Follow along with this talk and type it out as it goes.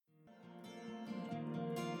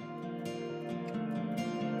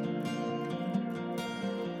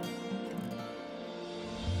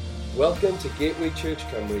Welcome to Gateway Church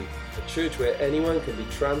Cymru, a church where anyone can be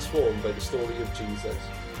transformed by the story of Jesus.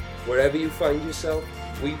 Wherever you find yourself,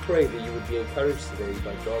 we pray that you would be encouraged today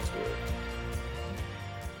by God's word.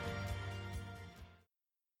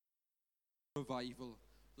 Revival,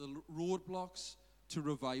 the roadblocks to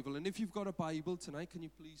revival. And if you've got a Bible tonight, can you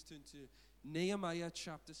please turn to Nehemiah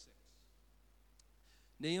chapter 6.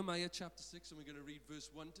 Nehemiah chapter 6, and we're going to read verse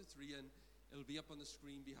 1 to 3, and it'll be up on the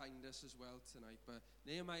screen behind us as well tonight. But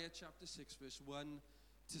Nehemiah chapter 6, verse 1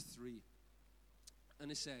 to 3.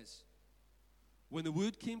 And it says, "When the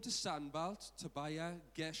word came to Sanballat, Tobiah,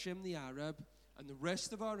 Geshem the Arab, and the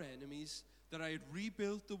rest of our enemies, that I had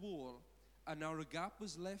rebuilt the wall, and now a gap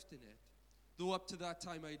was left in it, though up to that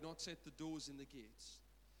time I had not set the doors in the gates,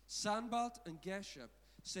 Sanballat and Geshem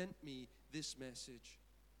sent me this message.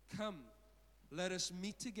 Come, let us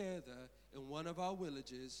meet together in one of our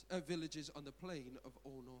villages on the plain of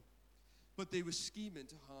Ono. But they were scheming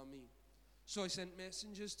to harm me. So I sent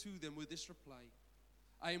messengers to them with this reply.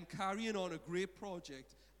 I am carrying on a great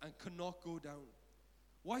project and cannot go down.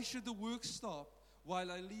 Why should the work stop while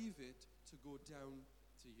I leave it to go down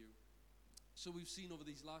to you?" So we've seen over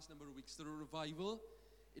these last number of weeks that a revival,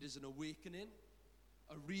 it is an awakening,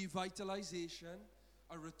 a revitalization,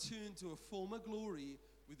 a return to a former glory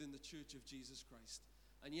within the Church of Jesus Christ.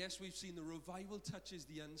 And yes, we've seen the revival touches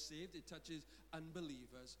the unsaved, it touches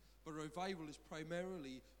unbelievers, but revival is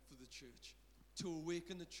primarily for the church, to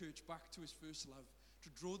awaken the church back to his first love,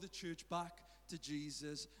 to draw the church back to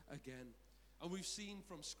Jesus again. And we've seen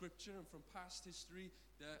from scripture and from past history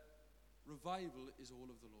that revival is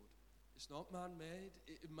all of the Lord. It's not man-made,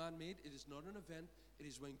 it is not an event, it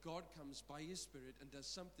is when God comes by his Spirit and does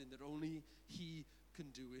something that only he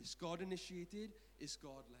can do. It's God initiated, it's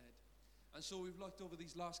God led. And so we've looked over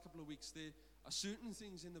these last couple of weeks, there are certain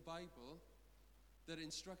things in the Bible that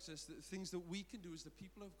instructs us, that things that we can do as the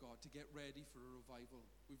people of God to get ready for a revival.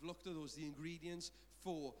 We've looked at those, the ingredients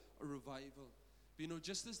for a revival. But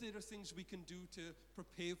just as there are things we can do to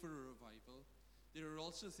prepare for a revival, there are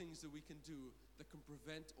also things that we can do that can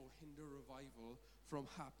prevent or hinder revival from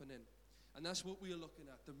happening. And that's what we are looking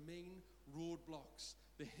at, the main roadblocks,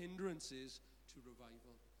 the hindrances to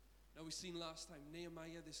revival. Now, we've seen last time,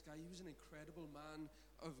 Nehemiah, this guy, he was an incredible man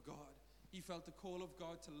of God. He felt the call of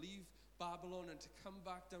God to leave Babylon and to come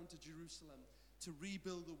back down to Jerusalem, to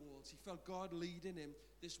rebuild the walls. He felt God leading him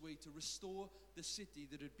this way to restore the city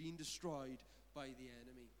that had been destroyed by the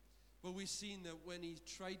enemy. But we've seen that when he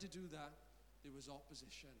tried to do that, there was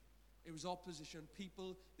opposition. It was opposition.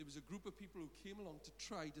 There was a group of people who came along to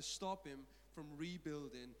try to stop him from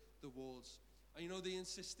rebuilding the walls. And they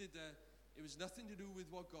insisted that it was nothing to do with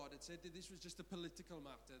what God had said, that this was just a political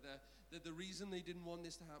matter, that the reason they didn't want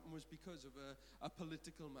this to happen was because of a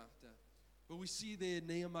political matter. But we see there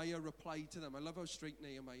Nehemiah replied to them. I love how straight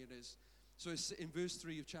Nehemiah is. So it's in verse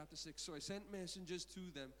 3 of chapter 6, "So I sent messengers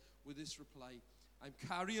to them with this reply. I'm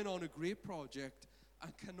carrying on a great project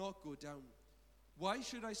and cannot go down. Why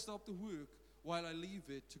should I stop the work while I leave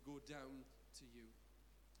it to go down to you?"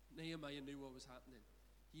 Nehemiah knew what was happening.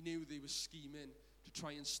 He knew they were scheming to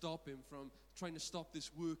try and stop him from trying to stop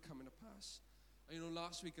this work coming to pass. And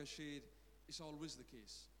last week I shared, it's always the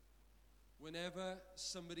case. Whenever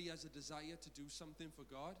somebody has a desire to do something for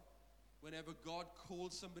God, whenever God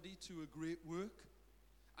calls somebody to a great work,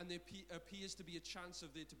 and there appears to be a chance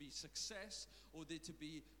of there to be success or there to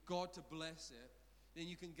be God to bless it, then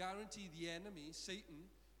you can guarantee the enemy, Satan,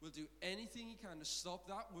 will do anything he can to stop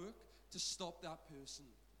that work, to stop that person.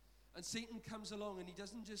 And Satan comes along and he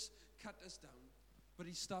doesn't just cut us down, but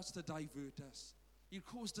he starts to divert us. He'll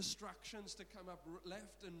cause distractions to come up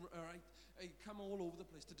left and right, come all over the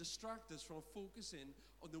place, to distract us from focusing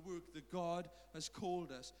on the work that God has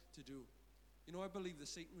called us to do. I believe that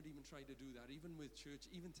Satan would even try to do that, even with church,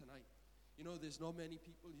 even tonight. There's not many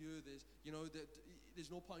people here. There's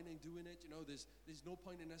no point in doing it. There's no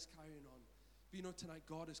point in us carrying on. But tonight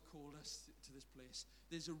God has called us to this place.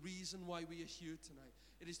 There's a reason why we are here tonight.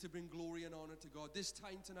 It is to bring glory and honor to God. This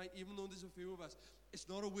time tonight, even though there's a few of us, it's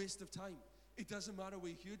not a waste of time. It doesn't matter.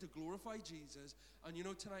 We're here to glorify Jesus. And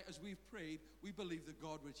tonight as we've prayed, we believe that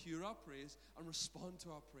God would hear our praise and respond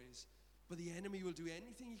to our praise. But the enemy will do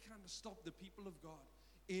anything he can to stop the people of God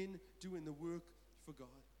in doing the work for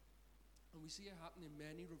God. And we see it happen in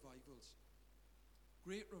many revivals.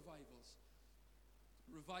 Great revivals.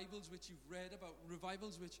 Revivals which you've read about.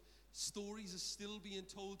 Revivals which stories are still being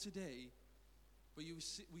told today. But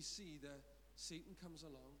we see that Satan comes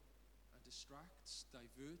along and distracts,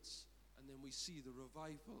 diverts, and then we see the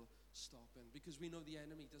revival stopping. Because we know the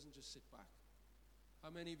enemy doesn't just sit back. How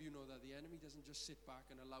many of you know that the enemy doesn't just sit back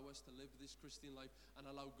and allow us to live this Christian life and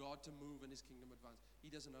allow God to move and his kingdom advance? He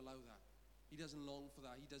doesn't allow that. He doesn't long for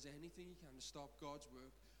that. He does anything he can to stop God's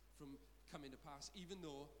work from coming to pass, even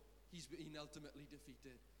though he's been ultimately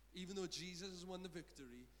defeated. Even though Jesus has won the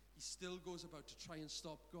victory, he still goes about to try and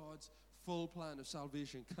stop God's full plan of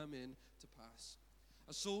salvation coming to pass.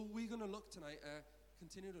 And so we're going to look tonight,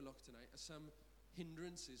 continue to look tonight at some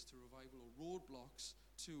hindrances to revival, or roadblocks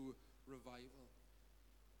to revival.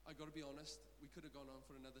 I got to be honest, we could have gone on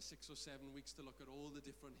for another 6 or 7 weeks to look at all the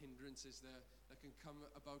different hindrances there that can come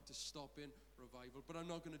about to stopping revival. But I'm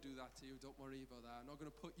not going to do that to you. Don't worry about that. I'm not going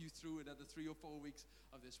to put you through another 3 or 4 weeks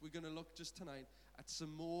of this. We're going to look just tonight at some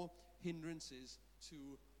more hindrances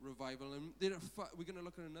to revival. And we're going to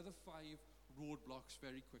look at another 5 roadblocks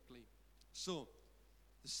very quickly. So,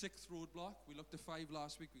 the 6th roadblock, we looked at 5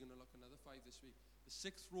 last week. We're going to look at another 5 this week. The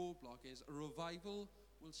 6th roadblock is a revival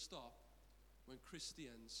will stop when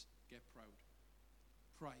Christians get proud.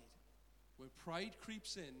 Pride. When pride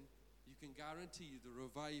creeps in, you can guarantee the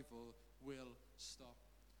revival will stop.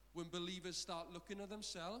 When believers start looking at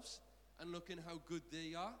themselves and looking how good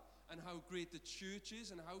they are and how great the church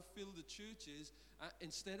is and how filled the church is,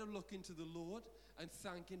 instead of looking to the Lord and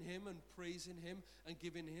thanking him and praising him and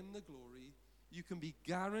giving him the glory, you can be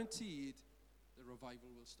guaranteed the revival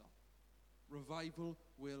will stop. Revival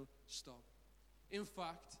will stop. In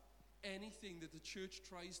fact, anything that the church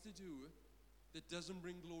tries to do that doesn't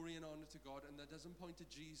bring glory and honor to God and that doesn't point to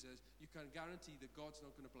Jesus, you can guarantee that God's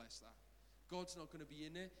not going to bless that. God's not going to be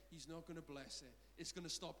in it. He's not going to bless it. It's going to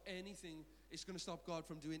stop anything. It's going to stop God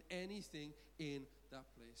from doing anything in that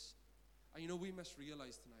place. And we must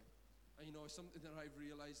realize tonight, and it's something that I've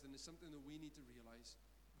realized, and it's something that we need to realize,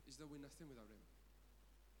 is that we're nothing without him.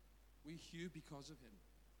 We're here because of him.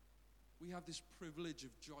 We have this privilege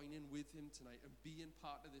of joining with him tonight and being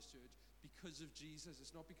part of this church because of Jesus.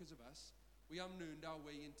 It's not because of us. We haven't earned our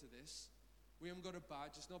way into this. We haven't got a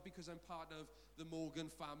badge. It's not because I'm part of the Morgan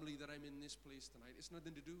family that I'm in this place tonight. It's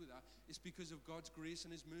nothing to do with that. It's because of God's grace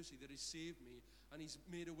and his mercy that he's saved me and he's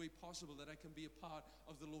made a way possible that I can be a part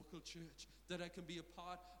of the local church, that I can be a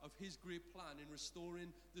part of his great plan in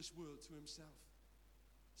restoring this world to himself.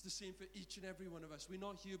 It's the same for each and every one of us. We're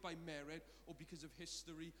not here by merit or because of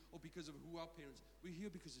history or because of who our parents. We're here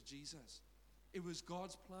because of Jesus. It was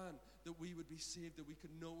God's plan that we would be saved, that we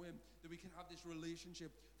could know him, that we can have this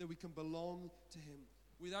relationship, that we can belong to him.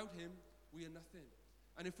 Without him, we are nothing.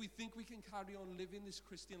 And if we think we can carry on living this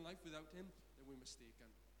Christian life without him, then we're mistaken.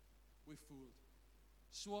 We're fooled.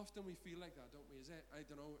 So often we feel like that, don't we? I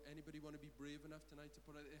don't know, anybody want to be brave enough tonight to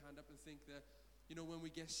put their hand up and think that, when we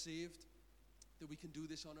get saved, that we can do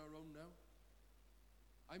this on our own now?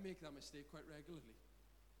 I make that mistake quite regularly.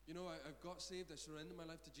 I've got saved, I surrendered my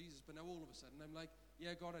life to Jesus, but now all of a sudden I'm like,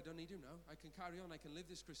 yeah, God, I don't need you now. I can carry on, I can live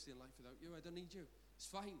this Christian life without you. I don't need you. It's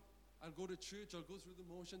fine. I'll go to church, I'll go through the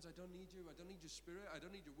motions. I don't need you. I don't need your spirit. I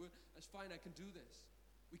don't need your word. It's fine, I can do this.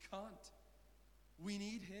 We can't. We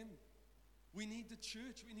need him. We need the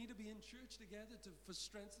church. We need to be in church together for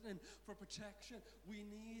strengthening, for protection. We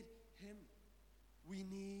need him. We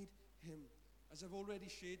need him. As I've already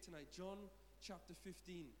shared tonight, John chapter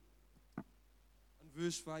 15 and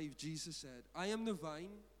verse 5, Jesus said, I am the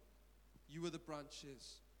vine, you are the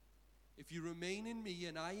branches. If you remain in me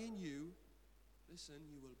and I in you, listen,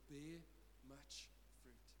 you will bear much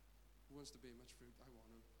fruit. Who wants to bear much fruit? I want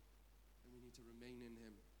to. And we need to remain in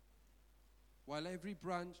him. While every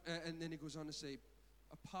branch, and then he goes on to say,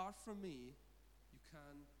 apart from me, you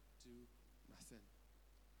can do nothing.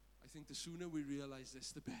 I think the sooner we realize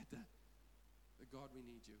this, the better. That God, we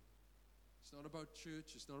need you. It's not about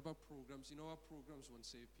church. It's not about programs. Our programs won't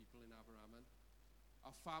save people in Aberraman.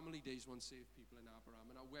 Our family days won't save people in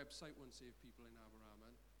Aberraman. Our website won't save people in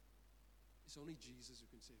Aberraman. It's only Jesus who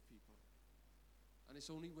can save people. And it's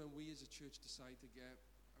only when we as a church decide to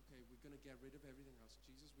we're going to get rid of everything else.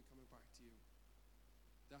 Jesus, we're coming back to you.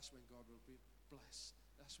 That's when God will be blessed.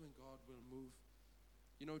 That's when God will move.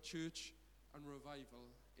 Church and revival,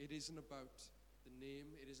 it isn't about the name,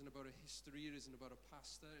 it isn't about a history, it isn't about a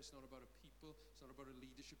pastor, it's not about a people, it's not about a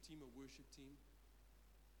leadership team, a worship team.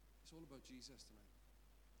 It's all about Jesus tonight.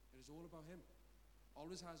 It is all about him.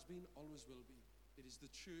 Always has been, always will be. It is the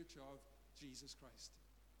church of Jesus Christ.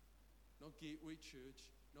 Not Gateway Church,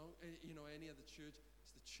 not any other church.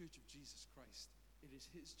 It's the church of Jesus Christ. It is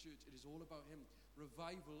his church. It is all about him.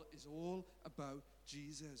 Revival is all about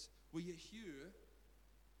Jesus. We are here,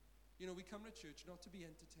 we come to church not to be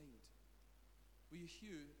entertained. We are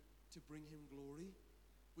here to bring him glory.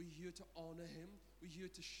 We're here to honor him. We're here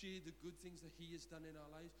to share the good things that he has done in our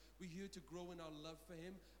lives. We're here to grow in our love for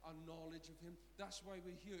him, our knowledge of him. That's why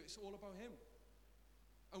we're here. It's all about him.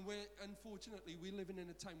 And unfortunately, we're living in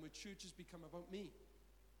a time where church has become about me.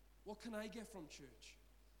 What can I get from church?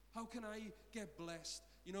 How can I get blessed?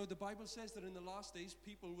 You know, the Bible says that in the last days,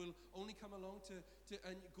 people will only come along to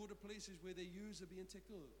and go to places where their ears are being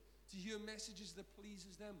tickled, to hear messages that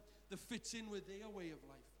pleases them, that fits in with their way of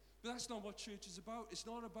life. But that's not what church is about. It's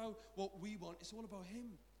not about what we want. It's all about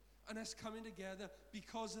Him. And us coming together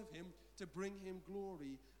because of Him to bring Him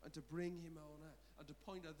glory and to bring Him honor and to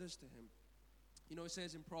point others to Him. You know, it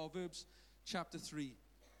says in Proverbs chapter 3.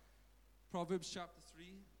 Proverbs chapter 3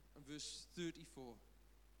 and verse 34.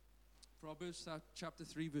 Proverbs chapter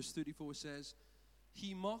 3 verse 34 says,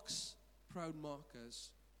 He mocks proud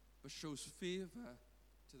mockers, but shows favor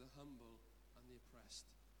to the humble and the oppressed.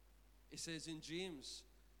 It says in James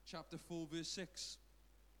chapter 4 verse 6.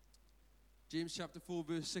 James chapter 4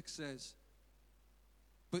 verse 6 says,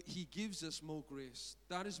 But He gives us more grace.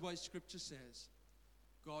 That is why Scripture says,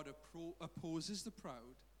 God opposes the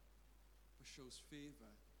proud, but shows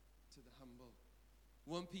favor to the humble.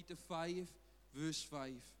 1 Peter 5 verse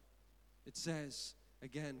 5. It says,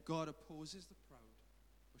 again, God opposes the proud,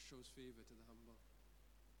 but shows favor to the humble.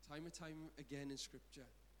 Time and time again in Scripture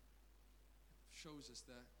shows us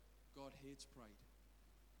that God hates pride,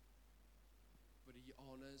 but He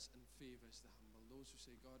honors and favors the humble. Those who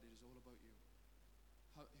say, God, it is all about you.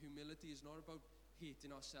 Humility is not about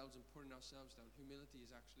hating ourselves and putting ourselves down. Humility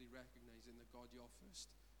is actually recognizing that, God, you're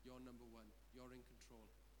first. You're number one. You're in control.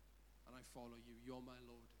 And I follow you. You're my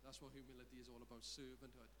Lord. That's what humility is all about.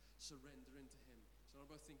 Servanthood. Surrendering to Him. It's not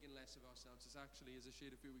about thinking less of ourselves. It's actually, as I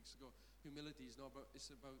shared a few weeks ago, humility is not about,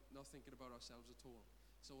 it's about not thinking about ourselves at all.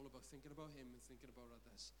 It's all about thinking about Him and thinking about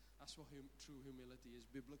others. That's what true humility is.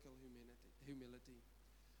 Biblical humility.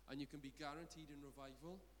 And you can be guaranteed in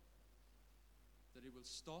revival that it will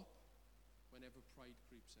stop whenever pride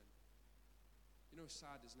creeps in. You know, it's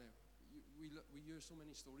sad, isn't it? We hear so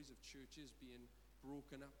many stories of churches being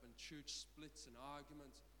broken up and church splits and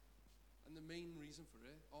arguments. And the main reason for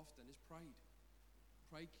it often is pride.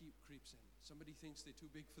 Pride creeps in. Somebody thinks they're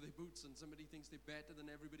too big for their boots, and somebody thinks they're better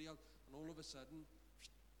than everybody else, and all of a sudden,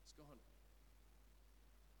 it's gone.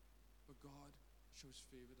 But God shows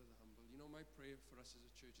favor to the humble. You know, my prayer for us as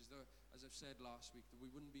a church is that, as I've said last week, that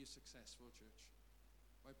we wouldn't be a successful church.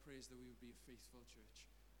 My prayer is that we would be a faithful church.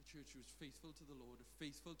 A church who is faithful to the Lord,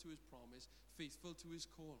 faithful to His promise, faithful to His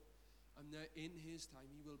call. And that in His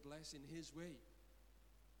time, He will bless in His way.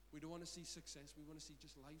 We don't want to see success. We want to see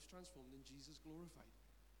just lives transformed and Jesus glorified.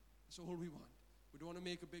 That's all we want. We don't want to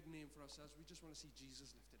make a big name for ourselves. We just want to see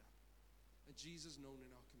Jesus lifted up and Jesus known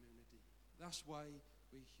in our community. That's why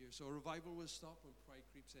we're here. So revival will stop when pride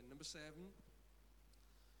creeps in. Number 7,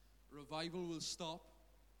 revival will stop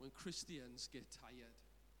when Christians get tired.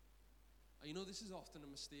 And you know, this is often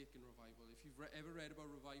a mistake in revival. If you've ever read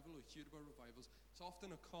about revival or heard about revivals, it's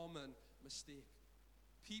often a common mistake.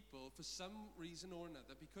 People, for some reason or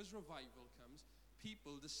another, because revival comes,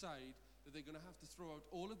 people decide that they're going to have to throw out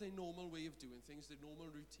all of their normal way of doing things, their normal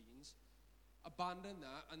routines, abandon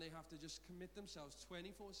that, and they have to just commit themselves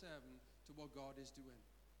 24/7 to what God is doing.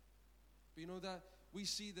 But you know that we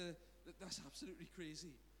see that's absolutely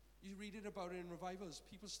crazy. You read it about it in revivals.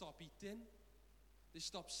 People stop eating. They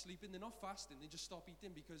stop sleeping. They're not fasting. They just stop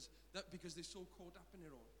eating because they're so caught up in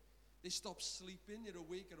it all. They stop sleeping. They're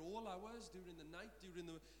awake at all hours during the night.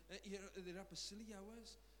 They're up at silly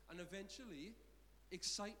hours. And eventually,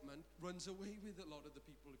 excitement runs away with a lot of the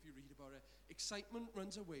people. If you read about it, excitement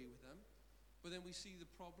runs away with them. But then we see the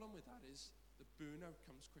problem with that is the burnout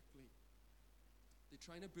comes quickly. They're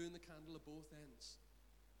trying to burn the candle at both ends.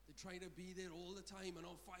 They try to be there all the time and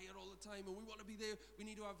on fire all the time, and we want to be there. We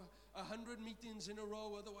need to have 100 meetings in a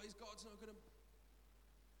row, otherwise God's not going to.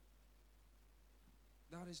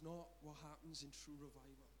 That is not what happens in true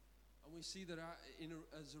revival. And we see that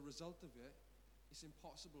as a result of it, it's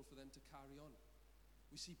impossible for them to carry on.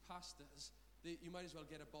 We see pastors, you might as well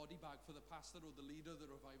get a body bag for the pastor or the leader of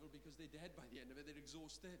the revival because they're dead by the end of it. They're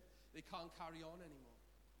exhausted. They can't carry on anymore.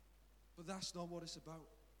 But that's not what it's about.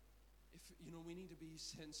 We need to be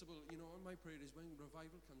sensible. And my prayer is when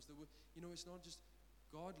revival comes, it's not just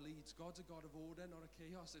God leads. God's a God of order, not of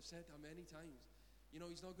chaos. I've said that many times.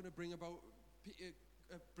 He's not going to bring about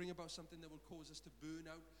something that will cause us to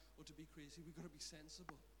burn out or to be crazy. We've got to be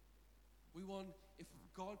sensible. If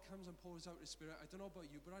God comes and pours out His Spirit, I don't know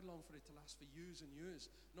about you, but I long for it to last for years and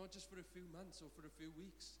years, not just for a few months or for a few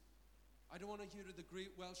weeks. I don't want to hear of the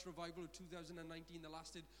Great Welsh Revival of 2019 that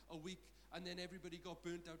lasted a week and then everybody got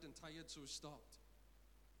burnt out and tired, so it stopped.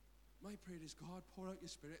 My prayer is, God, pour out your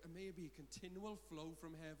Spirit, and may it be a continual flow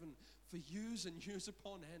from heaven for years and years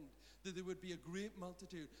upon end, that there would be a great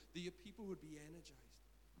multitude, that your people would be energized.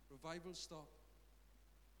 Revival stop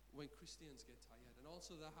when Christians get tired. And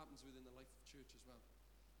also that happens within the life of church as well.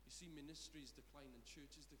 You see ministries decline and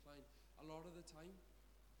churches decline. A lot of the time,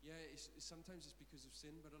 sometimes it's because of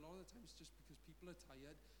sin, but a lot of the time it's just because people are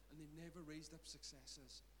tired and they've never raised up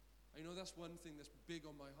successors. I know that's one thing that's big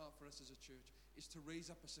on my heart for us as a church, is to raise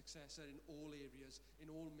up a successor in all areas, in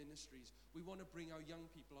all ministries. We want to bring our young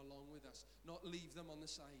people along with us, not leave them on the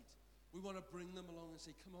side. We want to bring them along and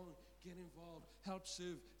say, come on, get involved, help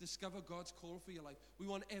serve, discover God's call for your life. We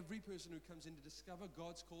want every person who comes in to discover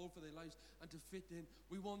God's call for their lives and to fit in.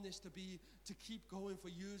 We want this to keep going for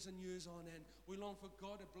years and years on end. We long for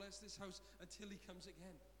God to bless this house until he comes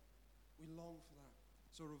again. We long for that.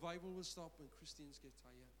 So revival will stop when Christians get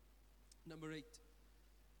tired. Number 8.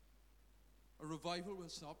 A revival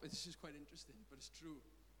will stop. This is quite interesting, but it's true.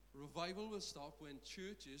 A revival will stop when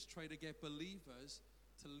churches try to get believers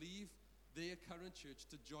to leave their current church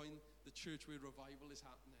to join the church where revival is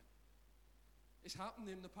happening. It's happened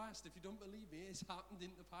in the past. If you don't believe me, it's happened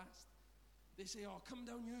in the past. They say, oh, come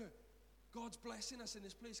down here. God's blessing us in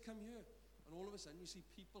this place. Come here. And all of a sudden, you see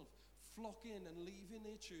people flocking and leaving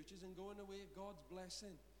their churches and going away with God's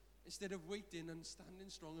blessing. Instead of waiting and standing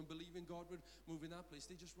strong and believing God would move in that place,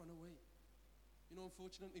 they just run away. You know,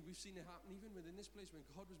 unfortunately, we've seen it happen even within this place when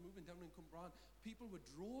God was moving down in Cumbraen. People were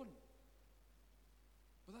drawn.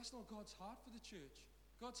 But that's not God's heart for the church.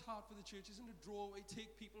 God's heart for the church isn't to draw away,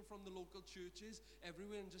 take people from the local churches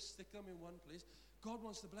everywhere and just stick them in one place. God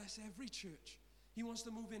wants to bless every church. He wants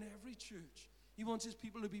to move in every church. He wants his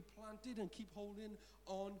people to be planted and keep holding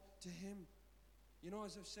on to him. You know,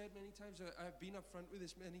 as I've said many times, I've been up front with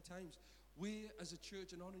this many times, we as a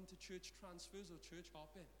church are not into church transfers or church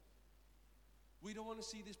hopping. We don't want to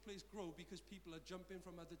see this place grow because people are jumping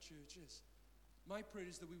from other churches. My prayer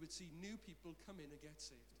is that we would see new people come in and get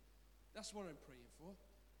saved. That's what I'm praying for.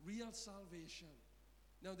 Real salvation.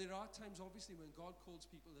 Now, there are times, obviously, when God calls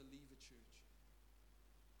people to leave a church.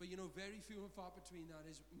 But, you know, very few and far between that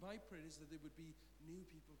is, my prayer is that there would be new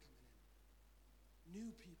people coming in. New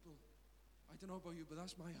people. I don't know about you, but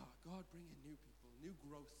that's my heart. God, bring in new people, new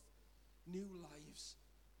growth, new lives.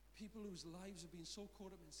 People whose lives have been so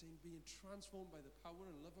caught up in sin, being transformed by the power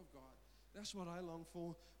and love of God. That's what I long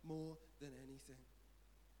for more than anything.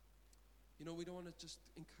 You know, we don't want to just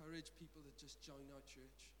encourage people to just join our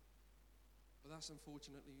church. But that's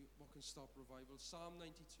unfortunately what can stop revival. Psalm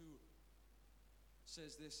 92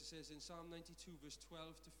 says this. It says in Psalm 92, verse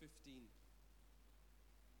 12 to 15.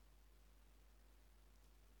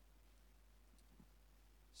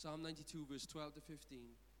 Psalm 92, verse 12 to 15.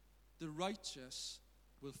 The righteous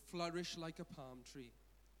will flourish like a palm tree.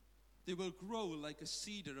 They will grow like a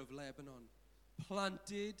cedar of Lebanon,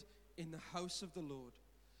 planted in the house of the Lord.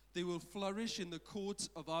 They will flourish in the courts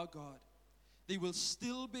of our God. They will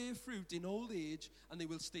still bear fruit in old age, and they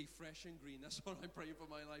will stay fresh and green. That's what I'm praying for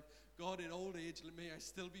my life. God, in old age, may I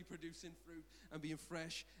still be producing fruit and being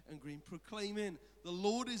fresh and green, proclaiming, the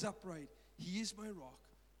Lord is upright. He is my rock,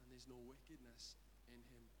 and there's no wickedness in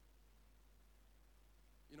him.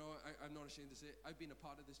 You know, I'm not ashamed to say, I've been a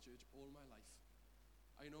part of this church all my life.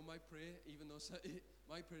 I know my prayer, even though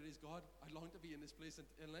my prayer is, God, I long to be in this place, and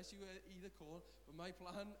unless you either call, but my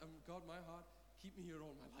plan, and God, my heart, keep me here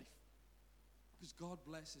all my life. Because God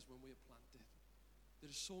blesses when we are planted. There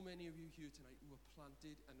are so many of you here tonight who are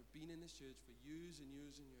planted and have been in this church for years and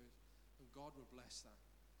years and years, and God will bless that.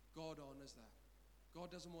 God honors that.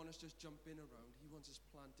 God doesn't want us just jumping around. He wants us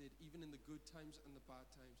planted, even in the good times and the bad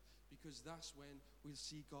times, because that's when we'll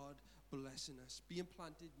see God blessing us. Being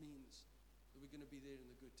planted means that we're going to be there in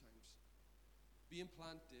the good times. Being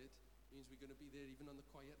planted means we're going to be there even on the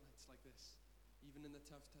quiet nights like this, even in the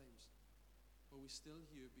tough times. But we're still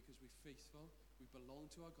here because we're faithful, we belong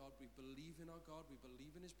to our God, we believe in our God, we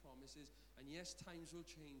believe in his promises, and yes, times will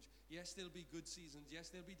change. Yes, there'll be good seasons, yes,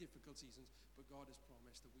 there'll be difficult seasons, but God has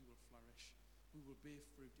promised that we will flourish. We will bear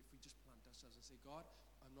fruit if we just plant ourselves and say, God,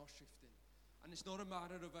 I'm not shifting. And it's not a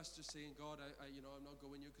matter of us just saying, God, I'm not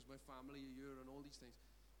going here because my family are here and all these things.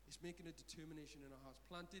 It's making a determination in our hearts.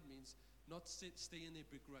 Planted means not staying there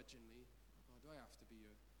begrudgingly. God, do I have to be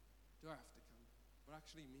here? Do I have to come? But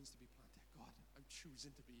actually it means to be planted. God, I'm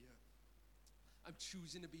choosing to be here. I'm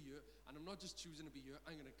choosing to be here. And I'm not just choosing to be here.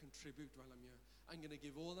 I'm going to contribute while I'm here. I'm going to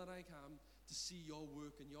give all that I can to see your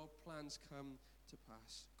work and your plans come to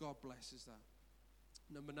pass. God blesses that.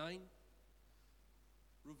 Number 9,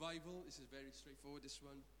 revival. This is very straightforward, this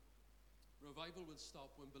one. Revival will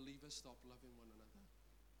stop when believers stop loving one another.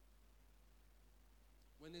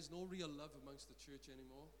 When there's no real love amongst the church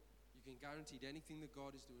anymore, you can guarantee that anything that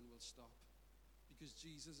God is doing will stop. Because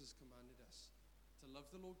Jesus has commanded us to love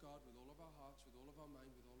the Lord God with all of our hearts, with all of our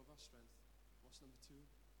mind, with all of our strength. What's number 2?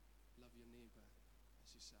 Love your neighbor as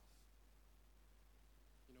as yourself.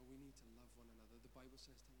 You know, we need to love one another. The Bible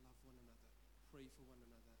says to love one another, pray for one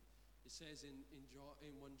another. It says in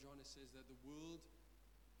 1 John, it says that the world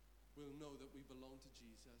will know that we belong to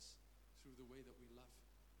Jesus through the way that we love,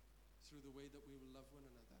 through the way that we will love one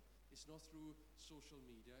another. It's not through social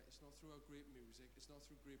media, it's not through our great music, it's not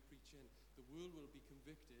through great preaching. The world will be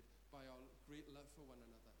convicted by our great love for one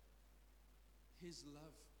another. His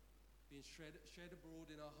love being shed abroad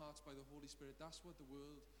in our hearts by the Holy Spirit, that's what the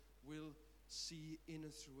world will see in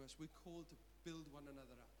and through us. We're called to build one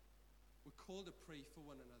another up. We're called to pray for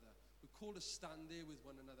one another. We're called to stand there with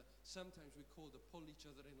one another. Sometimes we're called to pull each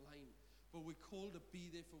other in line. But we're called to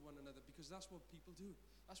be there for one another, because that's what people do.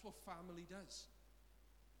 That's what family does.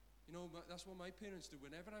 You know, that's what my parents do.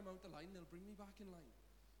 Whenever I'm out the line, they'll bring me back in line.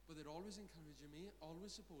 But they're always encouraging me,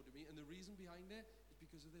 always supporting me. And the reason behind it is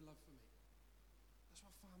because of their love for me. That's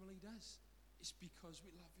what family does. It's because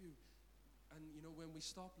we love you. And, you know, when we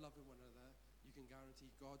stop loving one another, you can guarantee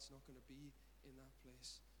God's not going to be in that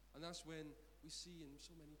place. And that's when we see in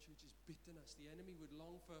so many churches bitterness. The enemy would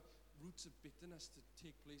long for roots of bitterness to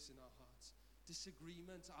take place in our hearts.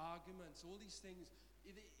 Disagreements, arguments, all these things.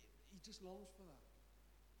 He just longs for that.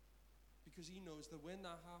 Because he knows that when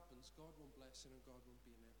that happens, God won't bless it and God won't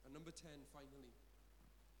be in it. And number 10, finally.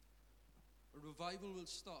 A revival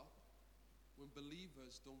will stop when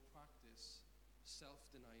believers don't practice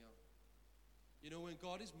self-denial. You know, when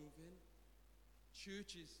God is moving,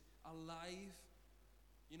 church is alive.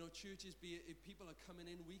 You know, churches, people are coming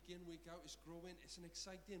in, week out, it's growing, it's an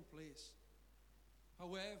exciting place.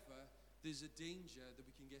 However, there's a danger that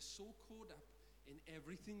we can get so caught up in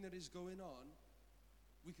everything that is going on,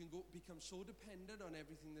 we can become so dependent on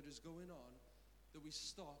everything that is going on, that we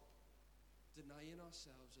stop denying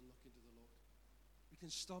ourselves and looking to the Lord. We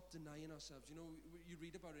can stop denying ourselves. You know, you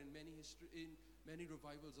read about it in many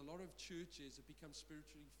revivals. A lot of churches have become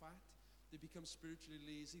spiritually fat. They become spiritually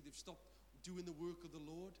lazy. They've stopped doing the work of the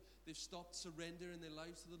Lord. They've stopped surrendering their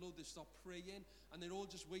lives to the Lord. They've stopped praying, and they're all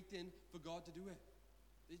just waiting for God to do it.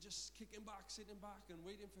 They're just kicking back, sitting back, and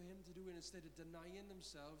waiting for Him to do it instead of denying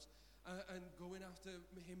themselves and going after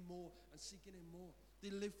Him more and seeking Him more. They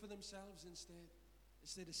live for themselves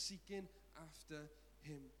instead of seeking after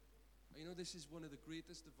Him. You know, this is one of the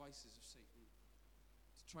greatest devices of Satan,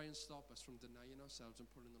 to try and stop us from denying ourselves and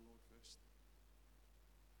putting the Lord first.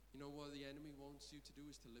 You know, what the enemy wants you to do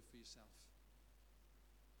is to live for yourself.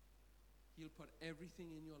 He'll put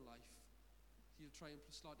everything in your life. He'll try and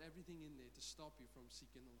slot everything in there to stop you from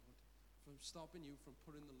seeking the Lord, from stopping you from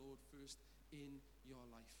putting the Lord first in your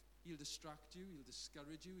life. He'll distract you, he'll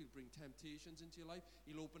discourage you, he'll bring temptations into your life,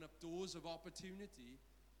 he'll open up doors of opportunity,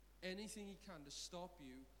 anything he can to stop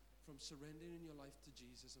you from surrendering your life to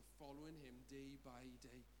Jesus and following Him day by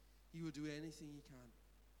day. He will do anything he can.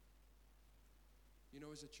 You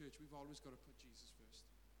know, as a church, we've always got to put Jesus first.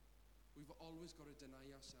 We've always got to deny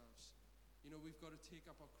ourselves. You know, we've got to take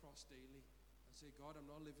up our cross daily and say, God, I'm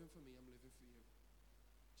not living for me, I'm living for you.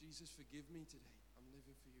 Jesus, forgive me today. I'm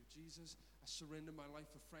living for you. Jesus, I surrender my life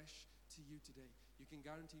afresh to you today. You can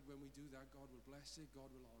guarantee when we do that, God will bless it, God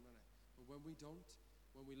will honor it. But when we don't,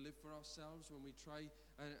 when we live for ourselves, when we try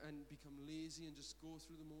and become lazy and just go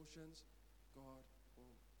through the motions, God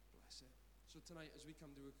won't bless it. So tonight, as we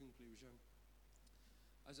come to a conclusion,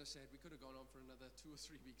 as I said, we could have gone on for another 2 or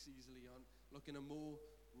 3 weeks easily on looking at more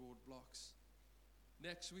roadblocks.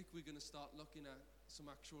 Next week, we're going to start looking at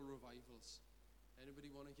some actual revivals.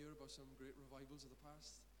 Anybody want to hear about some great revivals of the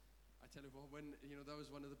past? I tell you what, that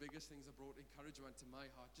was one of the biggest things that brought encouragement to my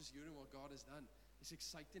heart, just hearing what God has done. It's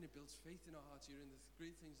exciting, it builds faith in our hearts, hearing the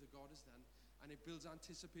great things that God has done, and it builds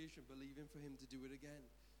anticipation, believing for Him to do it again.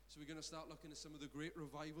 So we're going to start looking at some of the great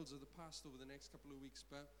revivals of the past over the next couple of weeks.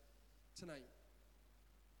 But tonight,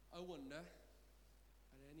 I wonder,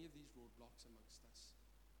 are any of these roadblocks amongst us?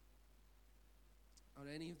 Are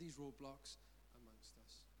any of these roadblocks amongst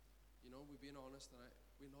us? You know, we're being honest tonight.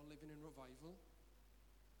 We're not living in revival.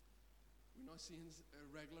 We're not seeing a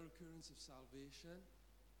regular occurrence of salvation.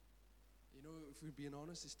 You know, if we're being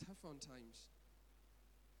honest, it's tough on times.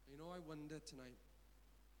 You know, I wonder tonight,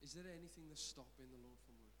 is there anything that's stopping the Lord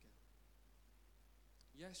from working?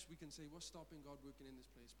 Yes, we can say, what's stopping God working in this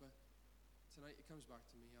place? But tonight it comes back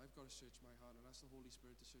to me. I've got to search my heart and ask the Holy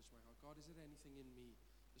Spirit to search my heart. God, is there anything in me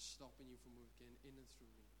that's stopping you from working in and through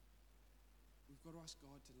me? We've got to ask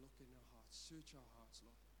God to look in our hearts, search our hearts,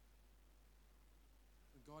 Lord.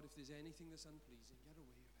 And God, if there's anything that's unpleasing, get away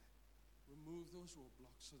with it. Remove those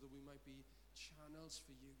roadblocks so that we might be channels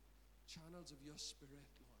for you, channels of your Spirit,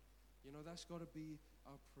 Lord. You know, that's got to be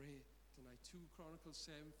our prayer tonight. 2 Chronicles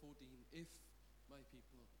 7:14. If my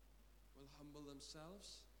people will humble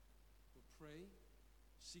themselves, will pray,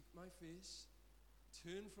 seek my face,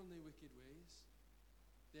 turn from their wicked ways,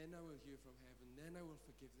 then I will hear from heaven, then I will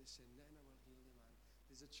forgive their sin, then I will heal their land.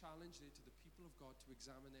 There's a challenge there to the people of God to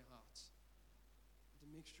examine their hearts, to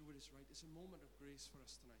make sure it's right. It's a moment of grace for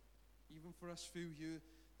us tonight, even for us few here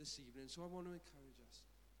this evening. So I want to encourage us,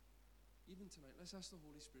 even tonight, let's ask the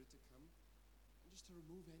Holy Spirit to come and just to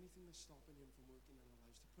remove anything that's stopping him from working in our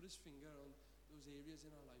lives, to put his finger on those areas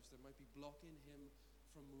in our lives that might be blocking him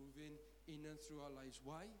from moving in and through our lives.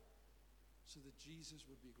 Why? So that Jesus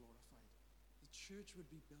would be glorified, the church would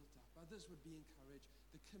be built up, others would be encouraged,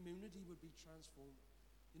 the community would be transformed.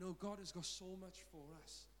 You know, God has got so much for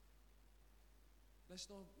us.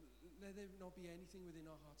 Let there not be anything within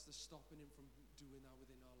our hearts that's stopping him from doing that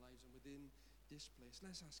within our lives and within this place.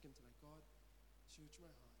 Let's ask him tonight, God, search my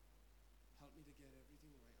heart. Help me to get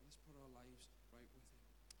everything right. And let's put our lives right with him.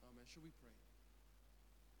 Amen. Shall we pray?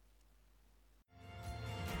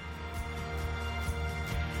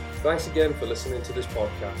 Thanks again for listening to this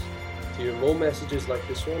podcast. To hear more messages like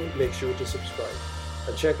this one, make sure to subscribe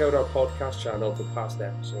and check out our podcast channel for past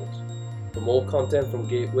episodes. For more content from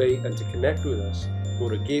Gateway and to connect with us, go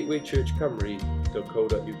to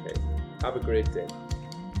gatewaychurchcymru.co.uk. Have a great day.